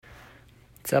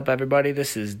What's up, everybody?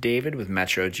 This is David with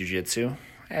Metro Jiu-Jitsu.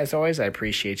 As always, I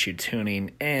appreciate you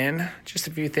tuning in. Just a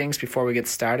few things before we get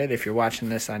started. If you're watching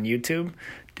this on YouTube,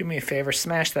 do me a favor,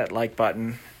 smash that like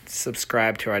button,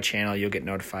 subscribe to our channel. You'll get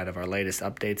notified of our latest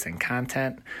updates and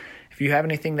content. If you have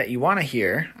anything that you want to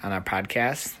hear on our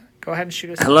podcast, go ahead and shoot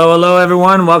us. Hello,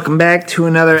 everyone. Welcome back to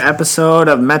another episode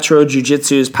of Metro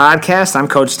Jiu-Jitsu's podcast. I'm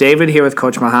Coach David here with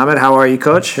Coach Muhammad. How are you,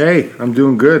 Coach? Hey, I'm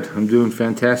doing good. I'm doing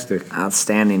fantastic.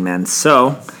 Outstanding, man.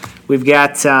 So we've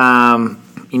got some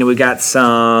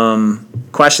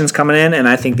questions coming in, and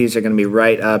I think these are going to be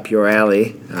right up your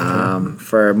alley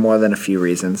for more than a few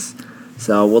reasons.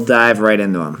 So we'll dive right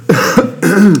into them.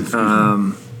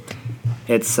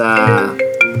 It's a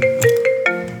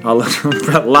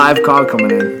live call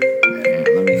coming in.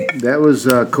 That was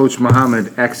Coach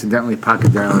Muhammad accidentally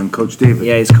pocket dialing Coach David.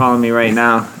 Yeah, he's calling me right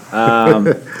now.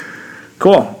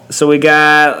 Cool. So we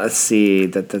got, let's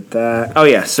see. Oh,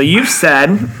 yeah. So you've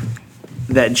said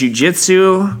that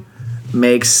jiu-jitsu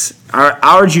makes,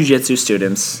 our jiu-jitsu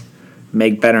students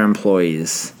make better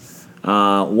employees.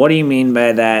 What do you mean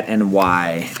by that and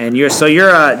why? And you're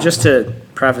just to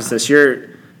preface this,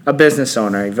 you're a business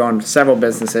owner. You've owned several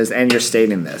businesses, and you're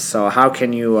stating this. So how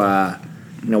can you,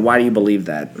 why do you believe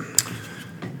that?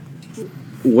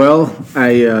 Well,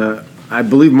 I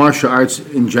believe martial arts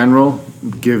in general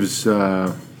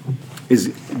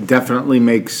definitely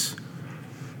makes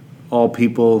all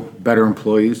people better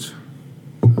employees.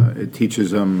 It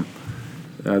teaches them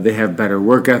they have better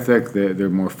work ethic. They're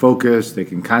more focused. They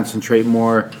can concentrate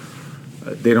more.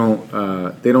 They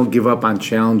don't give up on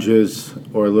challenges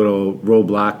or little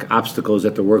roadblock obstacles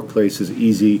at the workplace as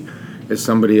easy as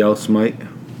somebody else might.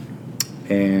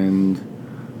 And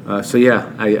I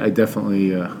definitely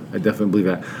believe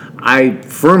that. I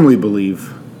clearly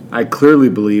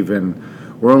believe,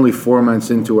 and we're only 4 months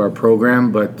into our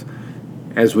program, but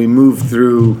as we move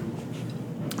through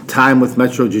time with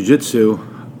Metro Jiu-Jitsu,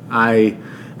 I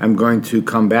am going to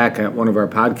come back at one of our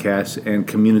podcasts and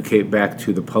communicate back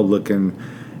to the public and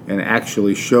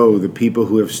actually show the people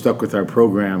who have stuck with our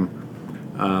program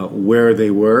where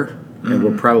they were, and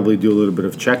we'll probably do a little bit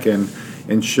of check-in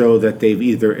and show that they've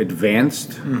either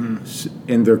advanced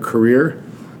in their career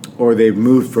or they've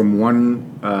moved from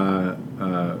one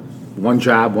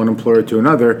job, one employer to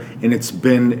another, and it's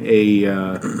been a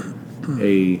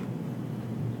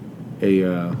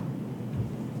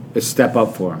step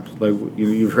up for them. Like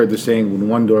you've heard the saying, when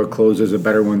one door closes, a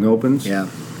better one opens. Yeah.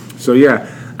 So yeah,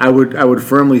 I would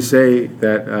firmly say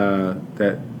that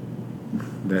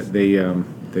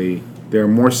they're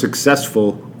more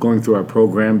successful going through our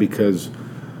program because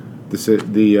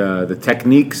the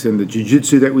techniques and the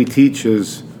jiu-jitsu that we teach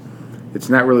it's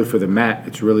not really for the mat.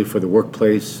 It's really for the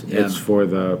workplace. Yeah. It's for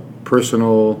the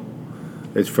personal.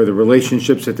 It's for the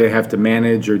relationships that they have to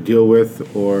manage or deal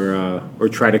with or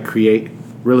try to create.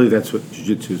 Really, that's what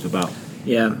jiu-jitsu is about.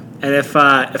 Yeah, and if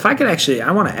I could actually,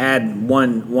 I want to add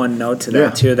one note to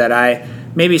that too. That I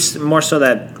maybe more so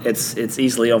that it's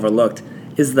easily overlooked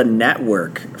is the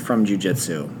network from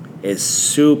jiu-jitsu is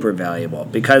super valuable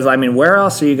because where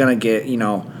else are you gonna get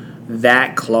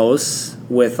that close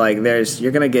with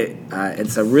you're gonna get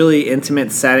it's a really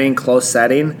intimate setting, close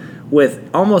setting with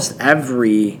almost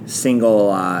every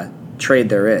single trade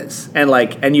there is,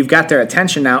 and you've got their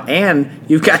attention now, and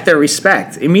you've got their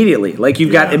respect immediately.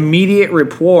 You've got immediate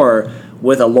rapport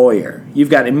with a lawyer,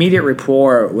 you've got immediate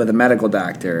rapport with a medical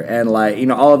doctor, and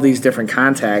all of these different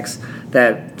contacts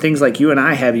that things like you and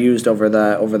I have used over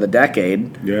the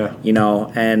decade. Yeah.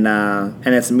 And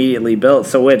it's immediately built.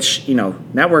 So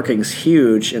networking's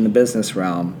huge in the business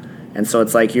realm, and so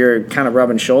it's you're kind of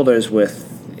rubbing shoulders with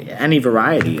any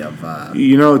variety of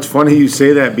it's funny you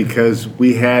say that because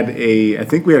I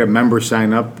think we had a member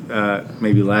sign up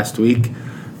maybe last week,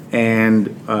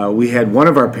 and we had one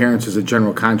of our parents as a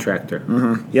general contractor.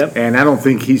 Mm-hmm. Yep. And I don't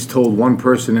think he's told one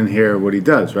person in here what he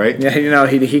does, right? Yeah,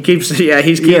 he keeps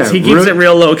it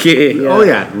real low key. Yeah. Oh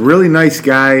yeah, really nice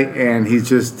guy, and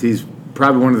he's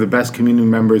probably one of the best community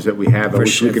members that we have. I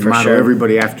wish we could model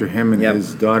everybody after him and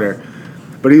his daughter.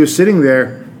 But he was sitting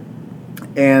there,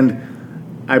 and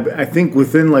I think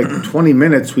within 20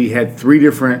 minutes we had 3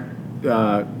 different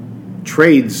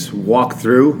trades walk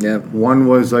through. Yep. One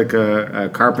was a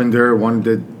carpenter, one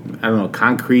did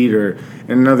concrete, and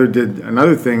another did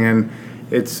another thing. And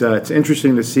it's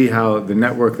interesting to see how the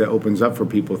network that opens up for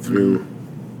people through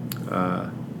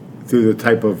the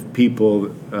type of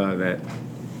people that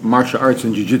martial arts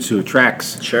and jiu-jitsu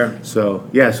attracts. Sure. So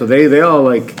yeah, so they all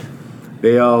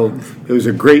it was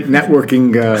a great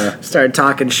networking. Started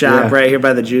talking shop right here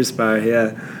by the juice bar.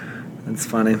 Yeah, that's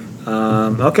funny.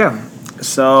 Okay,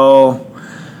 so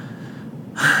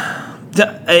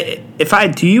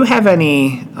Do you have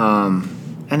any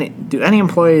do any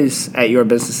employees at your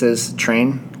businesses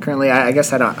train currently? I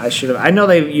guess I don't. I should have. I know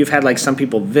you've had like some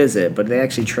people visit, but they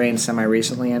actually train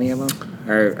semi-recently. Any of them,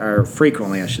 or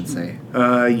frequently, I should say.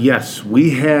 Yes,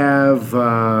 we have.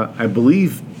 I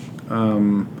believe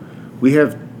we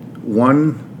have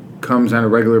one comes on a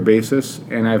regular basis,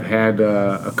 and I've had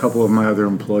a couple of my other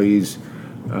employees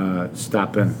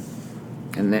stop in.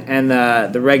 And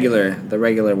the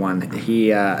regular one,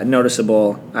 he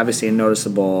obviously a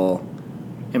noticeable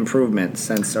improvement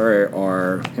since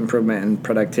or improvement in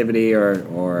productivity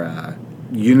or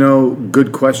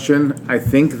good question. I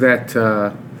think that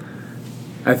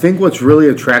what's really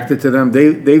attracted to them,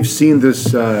 they've seen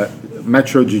this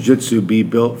Metro Jiu-Jitsu be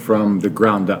built from the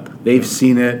ground up. They've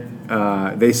seen it.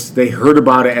 They heard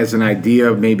about it as an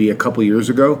idea maybe a couple years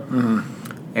ago,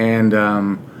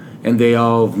 and they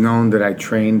all have known that I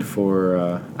trained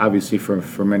for obviously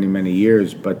for many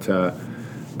years, but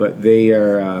they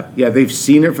are they've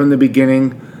seen it from the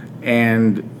beginning,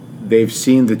 and they've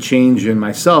seen the change in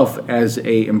myself as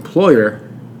a employer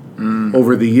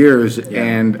over the years,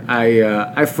 and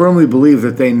I firmly believe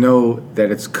that they know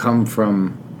that it's come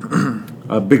from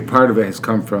a big part of it has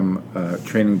come from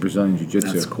training Brazilian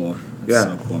Jiu-Jitsu. That's cool. That's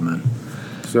so cool, man.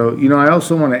 So I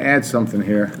also want to add something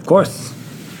here. Of course.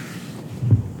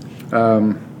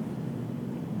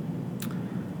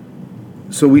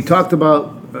 So we talked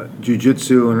about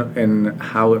Jiu-Jitsu and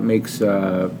how it makes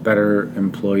better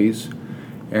employees.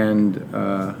 And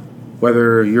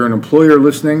whether you're an employer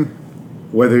listening,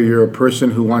 whether you're a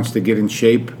person who wants to get in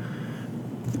shape,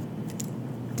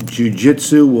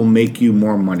 Jiu-Jitsu will make you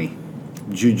more money.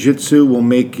 Jiu-Jitsu will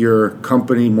make your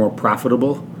company more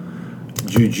profitable.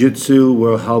 Jiu-Jitsu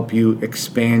will help you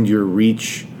expand your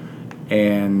reach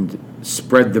and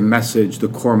spread the message, the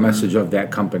core message of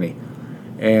that company.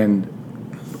 And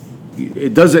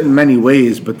it does it in many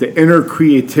ways, but the inner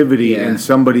creativity in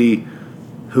somebody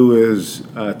who is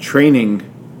training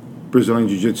Brazilian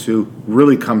Jiu-Jitsu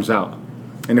really comes out.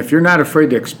 And if you're not afraid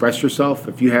to express yourself,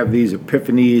 if you have these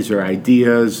epiphanies or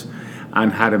ideas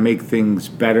on how to make things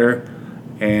better,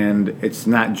 and it's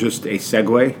not just a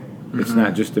segue, it's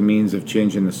not just a means of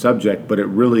changing the subject, but it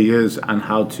really is on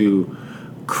how to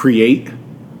create.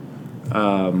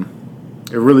 It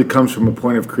really comes from a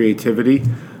point of creativity.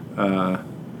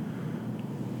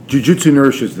 Jiu-Jitsu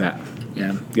nourishes that.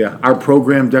 Yeah. Our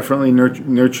program definitely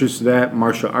nurtures that.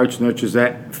 Martial arts nurtures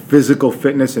that. Physical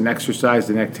fitness and exercise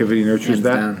and activity nurtures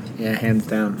that. Hands down. Yeah, hands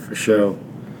down, for sure.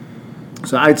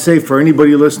 So I'd say for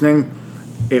anybody listening,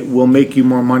 it will make you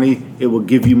more money. It will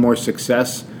give you more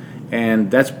success. And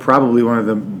that's probably one of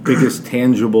the biggest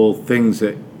tangible things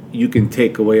that you can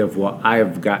take away of what I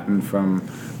have gotten from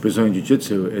Brazilian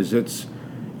Jiu-Jitsu is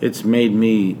it's made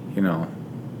me,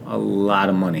 a lot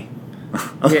of money.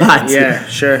 a lot. Yeah,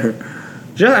 sure.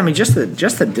 Just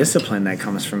the discipline that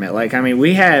comes from it. Like,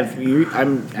 we have you.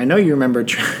 I know you remember.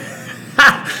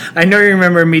 I know you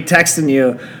remember me texting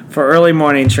you for early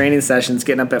morning training sessions,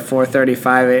 getting up at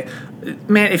 4:35.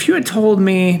 Man, if you had told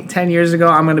me 10 years ago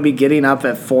I'm going to be getting up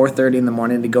at 4:30 in the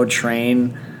morning to go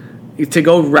train, to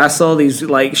go wrestle, these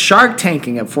like Shark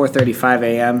Tanking at 4:35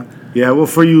 a.m. Yeah, well,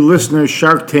 for you listeners,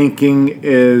 Shark Tanking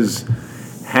is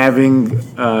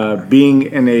being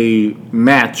in a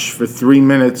match for 3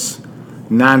 minutes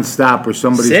nonstop, or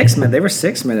somebody 6 minutes. They were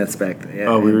 6 minutes back then.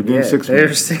 Yeah, we were doing 6 minutes. They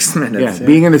were 6 minutes. Yeah,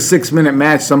 being in a 6 minute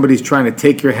match, somebody's trying to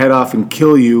take your head off and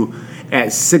kill you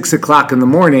at 6 o'clock in the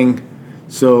morning.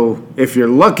 So if you're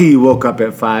lucky, you woke up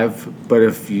at 5. But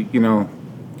if you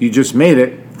just made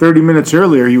it 30 minutes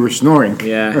earlier, you were snoring.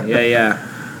 Yeah.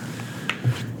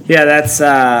 Yeah, that's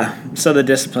so the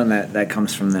discipline that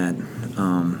comes from that,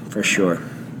 for sure.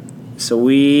 So all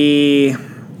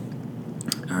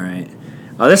right.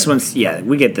 Oh, this one's,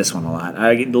 we get this one a lot.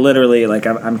 I literally, like,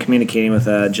 I'm communicating with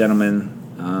a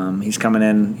gentleman. He's coming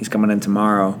in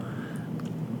tomorrow.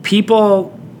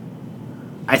 People,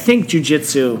 I think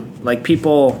jiu-jitsu, like,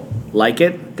 people like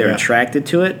it. They're attracted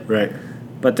to it. Right.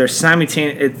 But they're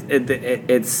simultaneous.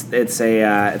 It's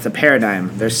a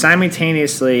paradigm. They're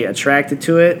simultaneously attracted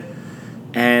to it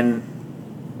and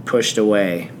pushed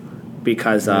away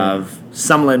because of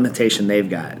some limitation they've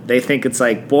got. They think it's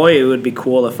like, boy, it would be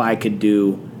cool if I could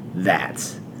do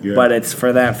that. Yeah. But it's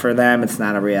for them, it's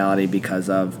not a reality because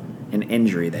of an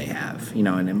injury they have.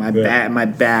 And my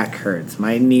back hurts,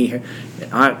 my knee.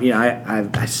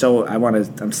 I'm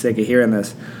sick of hearing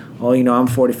this. Oh, I'm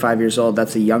 45 years old.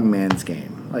 That's a young man's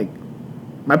game. Like,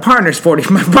 my partner's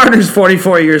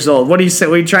 44 years old. What do you say?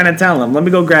 What are you trying to tell him? Let me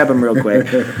go grab him real quick.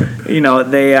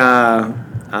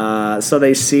 So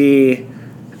they see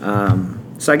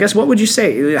So I guess what would you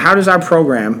say? How does our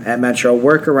program at Metro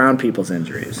work around people's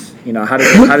injuries? How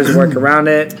does it work around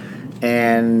it,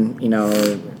 and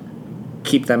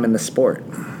keep them in the sport?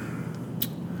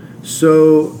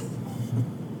 So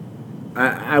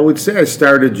I would say I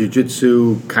started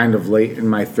jiu-jitsu kind of late in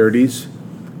my 30s,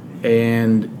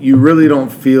 and you really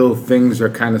don't feel things are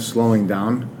kind of slowing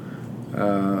down.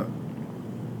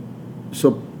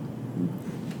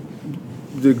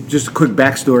 Just a quick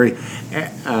backstory.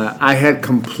 I had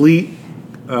complete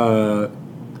ACL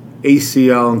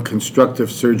and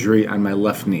constructive surgery on my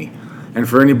left knee. And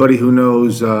for anybody who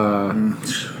knows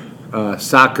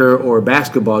soccer or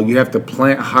basketball, you have to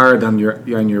plant hard on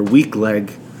your weak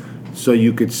leg so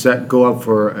you could go up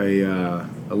for a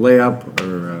layup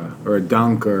or a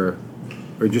dunk or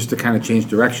just to kind of change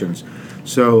directions.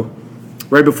 So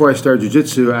right before I started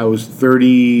jiu-jitsu, I was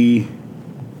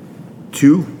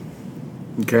 32.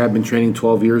 Okay, I've been training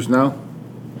 12 years now.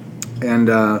 And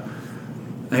I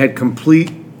had complete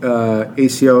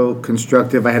ACL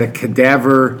constructive. I had a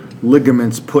cadaver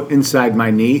ligaments put inside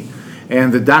my knee.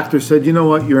 And the doctor said, you know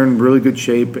what, you're in really good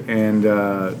shape, and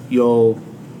you'll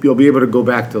be able to go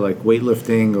back to like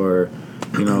weightlifting or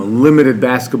limited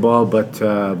basketball, but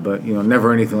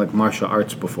never anything like martial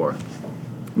arts before.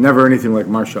 Never anything like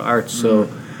martial arts. So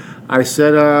I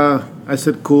said,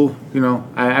 cool.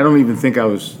 I don't even think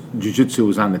jiu-jitsu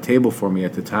was on the table for me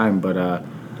at the time, but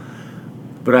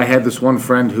I had this one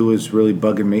friend who was really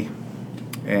bugging me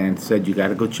and said, you got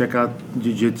to go check out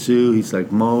jiu-jitsu. He's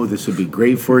like, Mo, this would be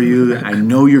great for you. I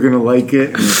know you're going to like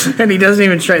it. And he doesn't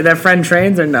even train. That friend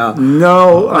trains or no?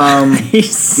 No.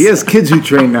 He has kids who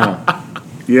train now.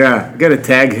 Yeah, I got to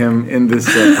tag him in this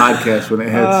podcast when it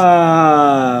hits.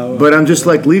 But I'm just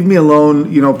like, leave me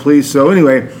alone, please. So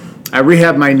anyway, I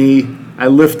rehabbed my knee. I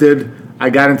lifted. I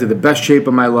got into the best shape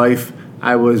of my life.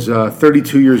 I was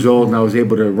 32 years old, and I was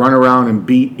able to run around and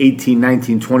beat 18,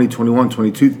 19, 20, 21,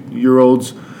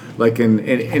 22-year-olds, like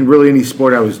in really any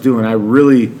sport I was doing. It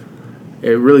really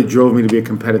drove me to be a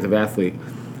competitive athlete.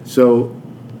 So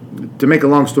to make a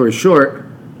long story short,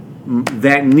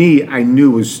 that knee I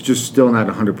knew was just still not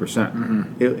 100%.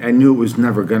 Mm-hmm. I knew it was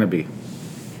never going to be.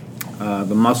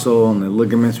 The muscle and the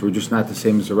ligaments were just not the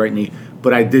same as the right knee.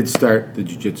 But I did start the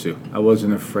jiu-jitsu. I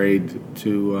wasn't afraid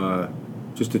to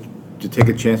take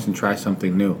a chance and try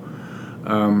something new.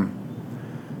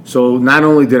 So not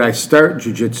only did I start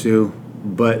jiu-jitsu,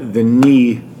 but the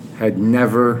knee had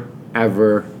never,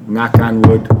 ever, knock on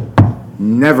wood,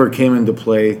 never came into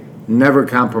play, never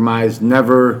compromised,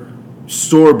 never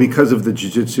sore because of the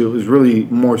jiu-jitsu. It was really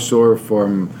more sore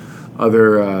from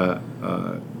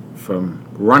from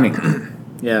running.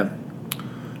 Yeah.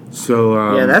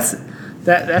 So that's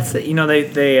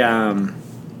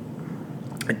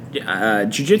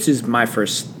jiu-jitsu is my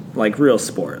first real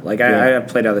sport. I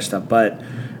played other stuff, but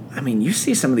I mean, you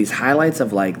see some of these highlights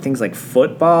of things like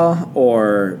football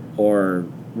or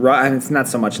and it's not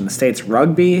so much in the States,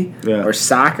 rugby or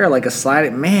soccer, like a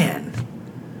sliding man.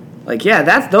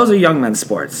 Those are young men's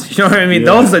sports. You know what I mean?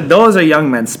 Yeah. Those are young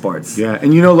men's sports. Yeah,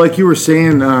 and like you were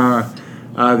saying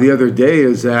the other day,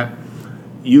 is that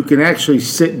you can actually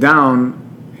sit down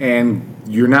and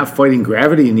you're not fighting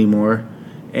gravity anymore.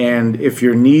 And if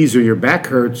your knees or your back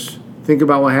hurts, think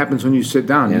about what happens when you sit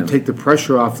down. Yeah. You take the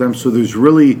pressure off them, so there's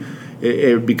really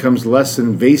it becomes less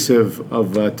invasive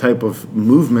of a type of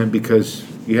movement because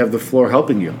you have the floor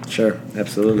helping you. Sure,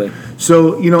 absolutely.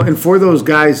 So and for those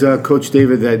guys, Coach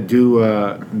David, that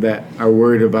that are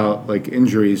worried about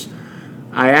injuries,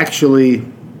 I actually,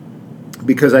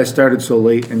 because I started so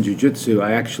late in jiu-jitsu,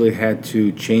 I actually had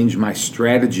to change my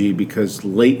strategy because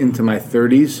late into my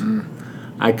 30s,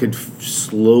 I could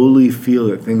slowly feel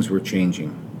that things were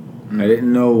changing. I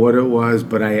didn't know what it was,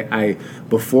 but I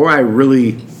before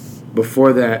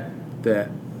that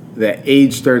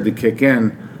age started to kick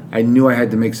in, I knew I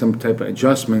had to make some type of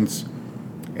adjustments.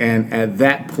 And at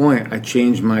that point, I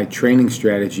changed my training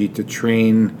strategy to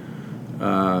train,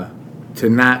 to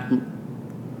not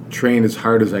train as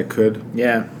hard as I could.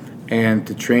 Yeah. And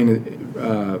to train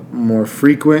more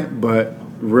frequent, but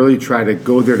really try to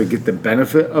go there to get the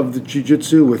benefit of the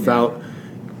jiu-jitsu without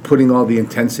putting all the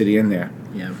intensity in there.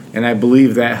 Yeah. And I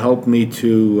believe that helped me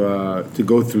to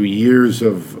go through years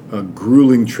of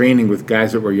grueling training with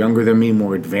guys that were younger than me,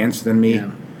 more advanced than me.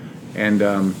 Yeah. And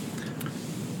well,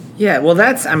 you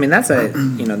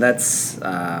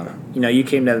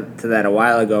came to that a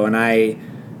while ago, and I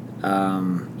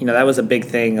that was a big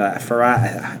thing.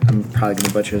 Faraz, I'm probably going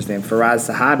to butcher his name, Faraz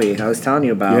Sahabi, I was telling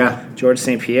you about. Yeah. George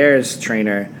St. Pierre's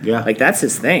trainer. Yeah. That's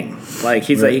his thing.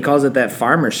 He calls it that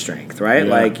farmer strength, right?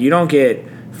 Yeah.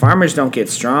 Farmers don't get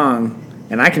strong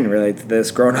and I can relate to this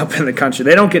growing up in the country.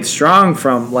 They don't get strong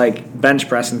from like bench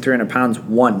pressing 300 pounds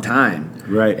one time.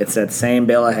 Right. It's that same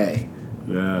bale of hay.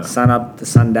 Yeah. Sun up to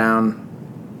sundown,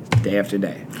 day after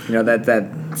day. You know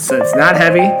so it's not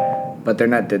heavy, but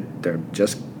they're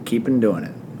just keeping doing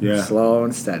it. Yeah. Slow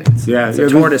and steady. It's a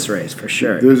tortoise race for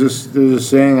sure. There's a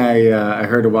saying I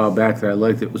heard a while back that I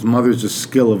liked. It was "Mother's the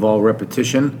skill of all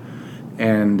repetition,"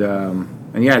 and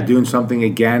doing something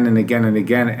again and again and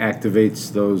again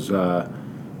activates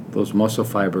those muscle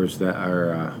fibers that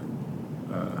are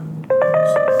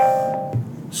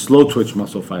slow twitch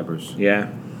muscle fibers. Yeah.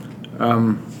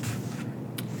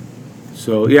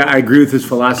 So yeah, I agree with his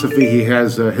philosophy. He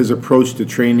has his approach to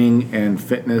training and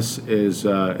fitness is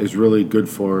really good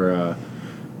for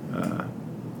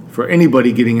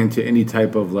anybody getting into any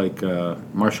type of like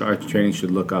martial arts training should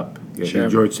look up. Yeah, sure.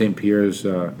 George St. Pierre's.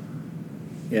 Yeah,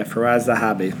 Faraz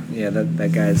Zahabi. Yeah,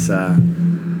 that guy's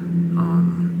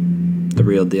the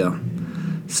real deal.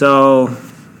 So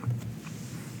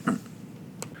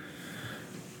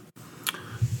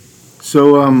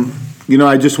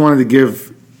I just wanted to give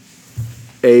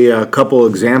a couple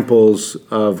examples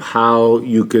of how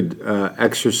you could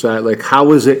exercise. Like,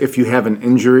 how is it if you have an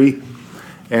injury?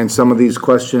 And some of these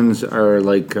questions are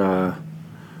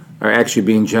actually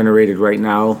being generated right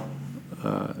now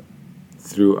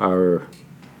through our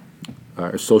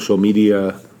social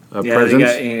media presence.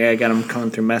 I got them coming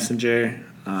through Messenger.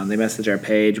 They message our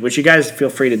page, which you guys feel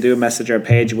free to do. Message our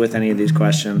page with any of these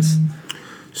questions.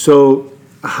 So,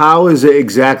 how is it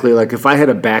exactly? Like, if I had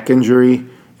a back injury,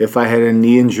 if I had a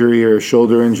knee injury or a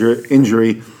shoulder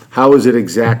injury, how is it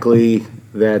exactly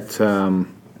that?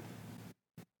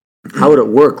 How would it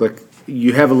work? Like,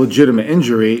 you have a legitimate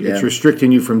injury, it's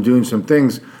restricting you from doing some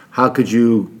things. How could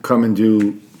you come and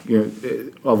do,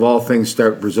 of all things,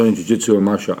 start Brazilian Jiu-Jitsu or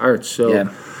martial arts? So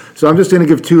I'm just going to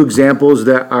give two examples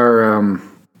that are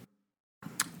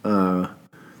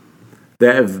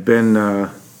that have been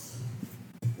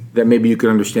that maybe you could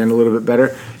understand a little bit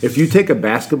better. If you take a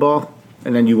basketball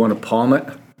and then you want to palm it,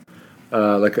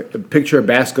 picture a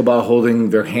basketball holding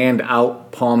their hand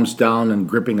out, palms down, and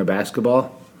gripping a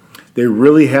basketball. They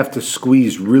really have to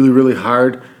squeeze really, really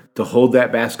hard to hold that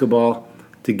basketball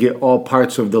to get all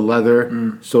parts of the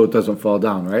leather so it doesn't fall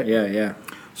down, right? Yeah.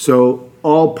 So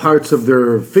all parts of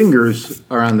their fingers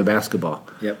are on the basketball.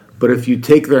 Yep. But if you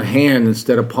take their hand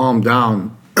instead of palm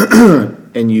down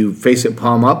and you face it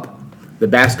palm up, the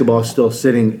basketball is still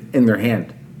sitting in their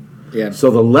hand. Yeah.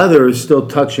 So the leather is still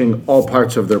touching all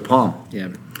parts of their palm. Yeah.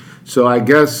 So I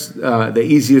guess the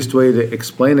easiest way to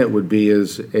explain it would be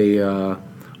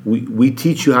we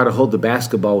teach you how to hold the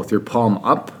basketball with your palm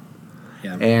up,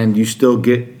 and you still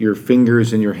get your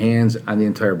fingers and your hands on the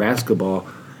entire basketball,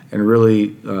 and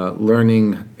really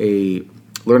learning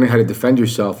how to defend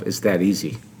yourself is that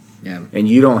easy. Yeah. And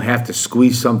you don't have to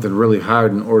squeeze something really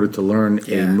hard in order to learn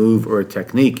a move or a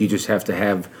technique. You just have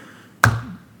to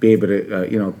be able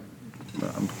to,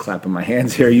 I'm clapping my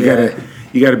hands here. You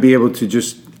gotta be able to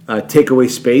just take away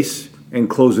space and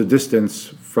close the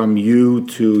distance from you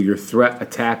to your threat,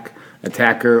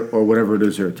 attacker, or whatever it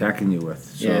is they're attacking you with.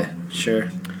 So, yeah, sure.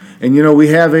 And we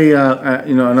have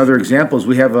another example is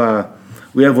we have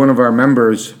one of our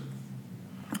members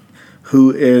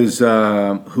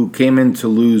who came in to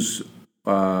lose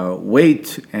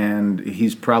weight, and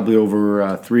he's probably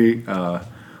over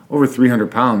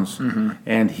 300 pounds,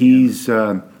 and he's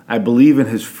I believe in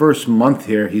his first month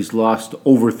here he's lost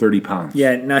over 30 pounds.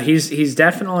 Yeah, no, he's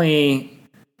definitely.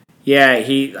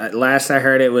 Yeah, last I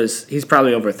heard he's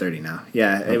probably over 30 now.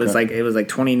 Yeah, okay. It was like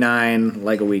 29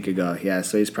 like a week ago. Yeah,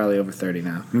 so he's probably over 30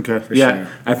 now. Okay. Sure.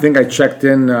 I think I checked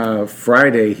in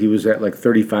Friday. He was at like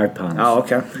 35 pounds. Oh,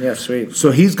 okay. Yeah, sweet.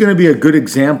 So he's going to be a good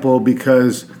example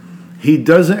because he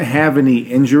doesn't have any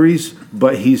injuries,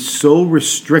 but he's so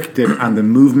restricted on the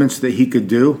movements that he could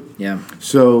do. Yeah.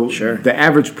 So the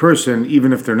average person,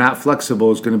 even if they're not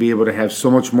flexible, is going to be able to have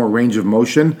so much more range of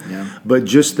motion. Yeah. But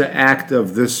just the act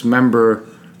of this member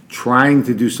trying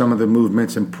to do some of the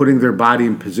movements and putting their body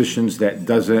in positions that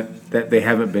they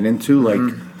haven't been into, like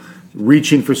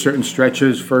reaching for certain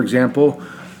stretches, for example,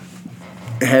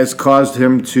 has caused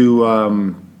him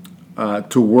to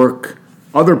work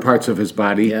other parts of his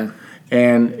body. Yeah.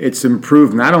 And it's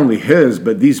improved not only his,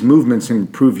 but these movements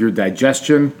improve your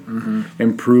digestion,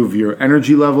 improve your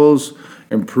energy levels,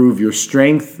 improve your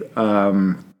strength.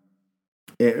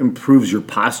 It improves your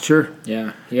posture.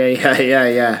 Yeah.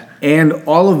 And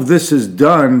all of this is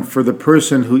done for the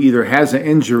person who either has an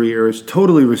injury or is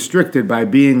totally restricted by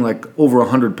being like over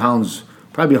 100 pounds,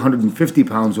 probably 150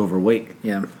 pounds overweight.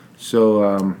 Yeah.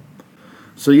 So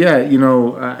yeah,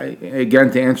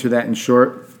 again, to answer that in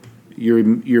short,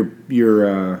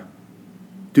 you're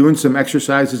doing some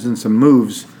exercises and some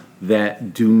moves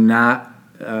that do not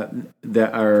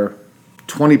that are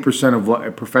 20% of what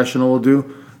a professional will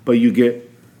do, but you get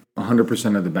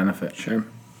 100% of the benefit. Sure.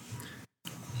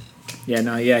 Yeah,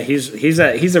 no, yeah, he's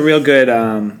a real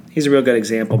good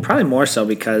example. Probably more so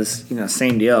because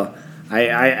same deal.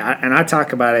 I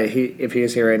talk about it. If he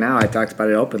was here right now, I talked about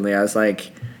it openly. I was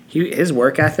like, his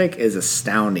work ethic is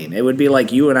astounding. It would be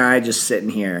like you and I just sitting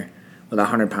here with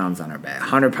 100 pounds on our back,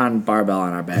 100-pound barbell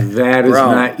on our back. That is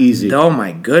not easy. Oh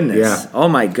my goodness. Yeah. Oh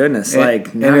my goodness.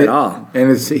 Not at all.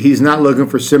 And he's not looking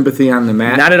for sympathy on the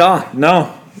mat. Not at all.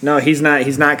 No, he's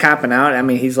not copping out. I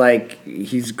mean, he's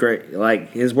great.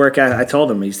 Like his work, I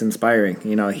told him he's inspiring.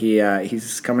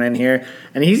 He's coming in here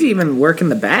and he's even working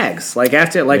the bags. Like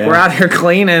after, we're out here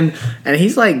cleaning, and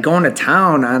he's like going to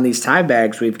town on these tie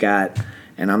bags we've got,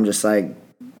 and I'm just like,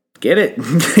 get it,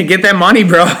 get that money,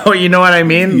 bro. You know what I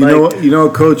mean? You know,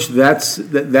 Coach. That's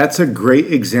a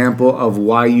great example of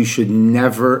why you should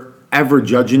never ever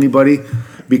judge anybody,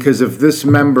 because if this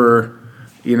member.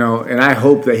 And I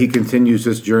hope that he continues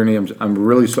this journey.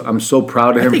 I'm so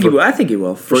proud of him. I think he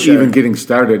will for sure. Even getting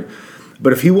started.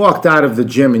 But if he walked out of the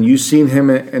gym and you seen him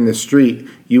in the street,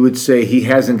 you would say he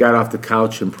hasn't got off the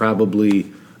couch in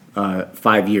probably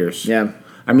 5 years. Yeah.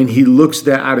 I mean, he looks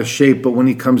that out of shape. But when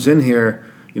he comes in here,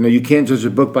 you can't judge a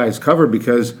book by its cover,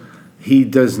 because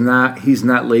he's not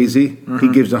lazy. Mm-hmm.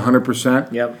 He gives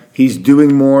 100%. Yep. He's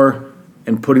doing more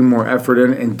and putting more effort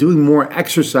in and doing more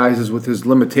exercises with his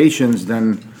limitations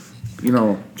than,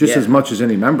 as much as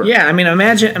any member. Yeah, I mean,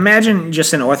 imagine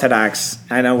just an orthodox.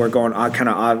 I know we're going kind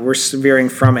of odd. We're veering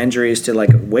from injuries to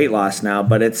weight loss now,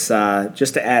 but it's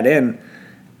just to add in.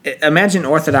 Imagine an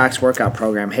orthodox workout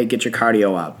program. Hey, get your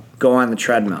cardio up. Go on the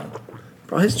treadmill.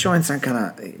 Bro, his joints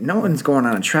aren't no one's going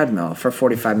on a treadmill for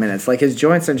 45 minutes. His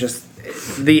joints are just,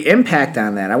 the impact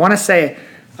on that. I want to say,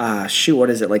 what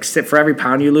is it? For every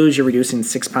pound you lose, you're reducing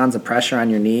 6 pounds of pressure on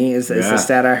your knee. Is the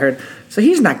stat I heard? So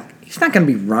he's not going to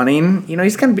be running.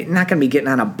 He's not going to be getting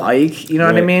on a bike. You know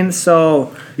what I mean?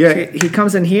 So he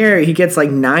comes in here. He gets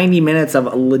 90 minutes of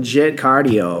legit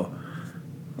cardio.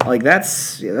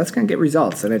 That's going to get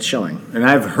results, and it's showing. And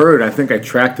I've heard. I think I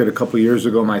tracked it a couple years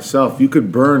ago myself. You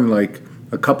could burn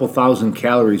a couple thousand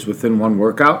calories within one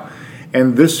workout.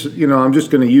 And this, I'm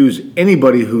just going to use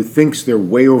anybody who thinks they're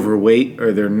way overweight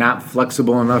or they're not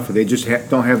flexible enough or they just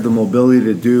don't have the mobility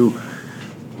to do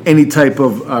any type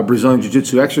of Brazilian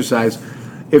Jiu-Jitsu exercise.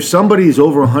 If somebody is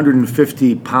over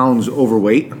 150 pounds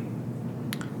overweight,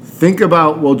 think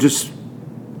about, just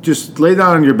lay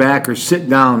down on your back or sit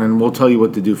down and we'll tell you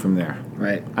what to do from there.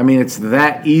 Right. I mean, it's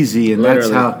that easy, and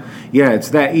Literally.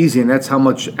 it's that easy, and that's how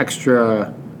much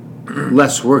extra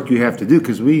less work you have to do,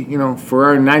 because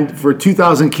for a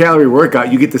 2,000 calorie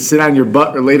workout, you get to sit on your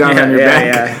butt or lay down on your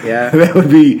back. Yeah.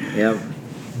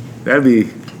 That'd be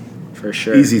for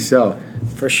sure easy sell.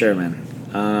 For sure, man.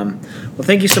 Well,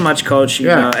 thank you so much, Coach.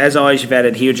 As always, you've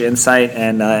added huge insight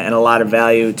and a lot of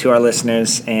value to our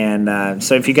listeners. And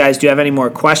so if you guys do have any more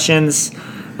questions,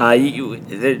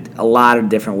 there's a lot of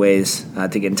different ways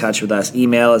to get in touch with us.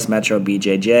 Email is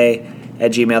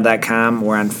metrobjj@gmail.com.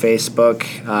 We're on Facebook.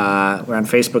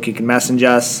 You can message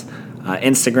us.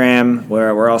 Instagram,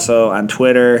 where we're also on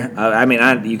Twitter.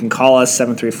 You can call us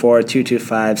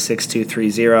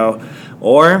 734-225-6230.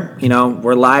 Or,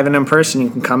 we're live and in person. You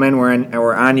can come in.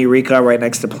 We're on Eureka, right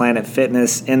next to Planet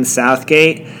Fitness in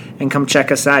Southgate, and come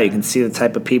check us out. You can see the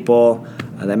type of people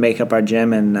that make up our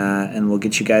gym, and we'll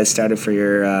get you guys started for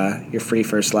your free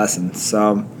first lesson.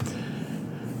 So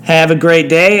have a great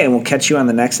day, and we'll catch you on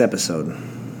the next episode.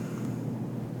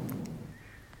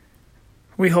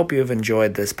 We hope you have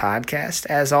enjoyed this podcast.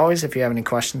 As always, if you have any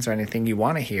questions or anything you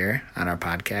want to hear on our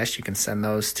podcast, you can send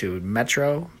those to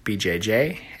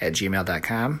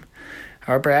metrobjj@gmail.com.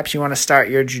 Or perhaps you want to start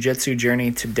your jiu-jitsu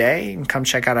journey today and come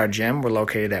check out our gym. We're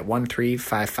located at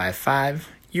 13555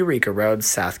 Eureka Road,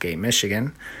 Southgate,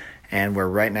 Michigan. And we're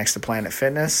right next to Planet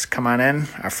Fitness. Come on in.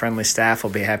 Our friendly staff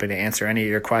will be happy to answer any of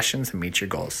your questions and meet your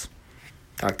goals.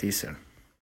 Talk to you soon.